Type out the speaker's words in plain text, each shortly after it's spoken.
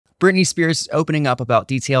Britney Spears is opening up about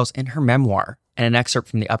details in her memoir. In an excerpt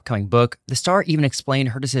from the upcoming book, the star even explained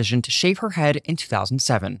her decision to shave her head in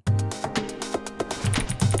 2007.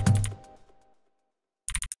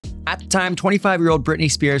 At the time, 25-year-old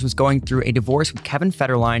Britney Spears was going through a divorce with Kevin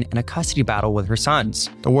Federline and a custody battle with her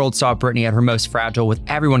sons. The world saw Britney at her most fragile, with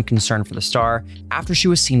everyone concerned for the star after she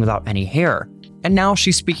was seen without any hair. And now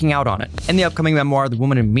she's speaking out on it. In the upcoming memoir, The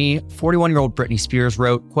Woman in Me, 41-year-old Britney Spears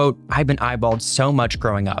wrote, quote, "I've been eyeballed so much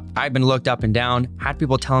growing up. I've been looked up and down, had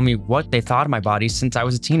people telling me what they thought of my body since I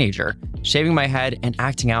was a teenager. Shaving my head and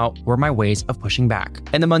acting out were my ways of pushing back."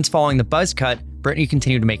 In the months following the buzz cut, Britney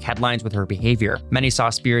continued to make headlines with her behavior. Many saw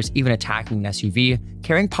Spears even attacking an SUV,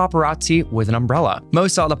 carrying paparazzi with an umbrella.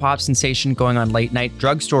 Most saw the pop sensation going on late-night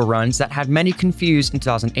drugstore runs that had many confused in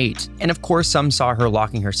 2008. And of course, some saw her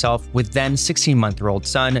locking herself with then 16-month-old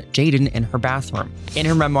son, Jaden, in her bathroom. In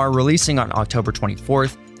her memoir releasing on October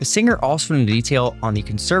 24th, the singer also went into detail on the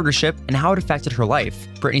conservatorship and how it affected her life.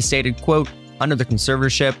 Britney stated, quote, "Under the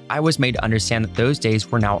conservatorship, I was made to understand that those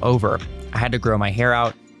days were now over. I had to grow my hair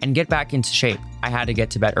out and get back into shape. I had to get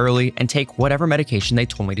to bed early and take whatever medication they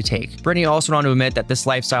told me to take." Britney also went on to admit that this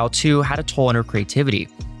lifestyle too had a toll on her creativity.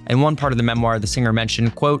 In one part of the memoir, the singer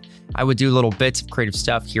mentioned, quote, "I would do little bits of creative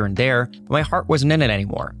stuff here and there, but my heart wasn't in it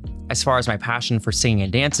anymore. As far as my passion for singing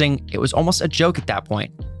and dancing, it was almost a joke at that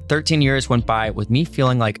point. 13 years went by with me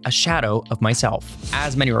feeling like a shadow of myself."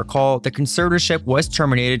 As many recall, the conservatorship was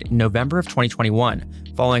terminated in November of 2021,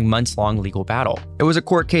 following months-long legal battle. It was a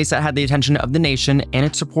court case that had the attention of the nation and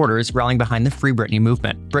its supporters rallying behind the Free Britney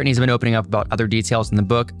movement. Britney's been opening up about other details in the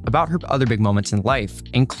book about her other big moments in life,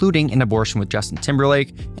 including an abortion with Justin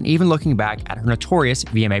Timberlake, and even looking back at her notorious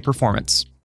VMA performance.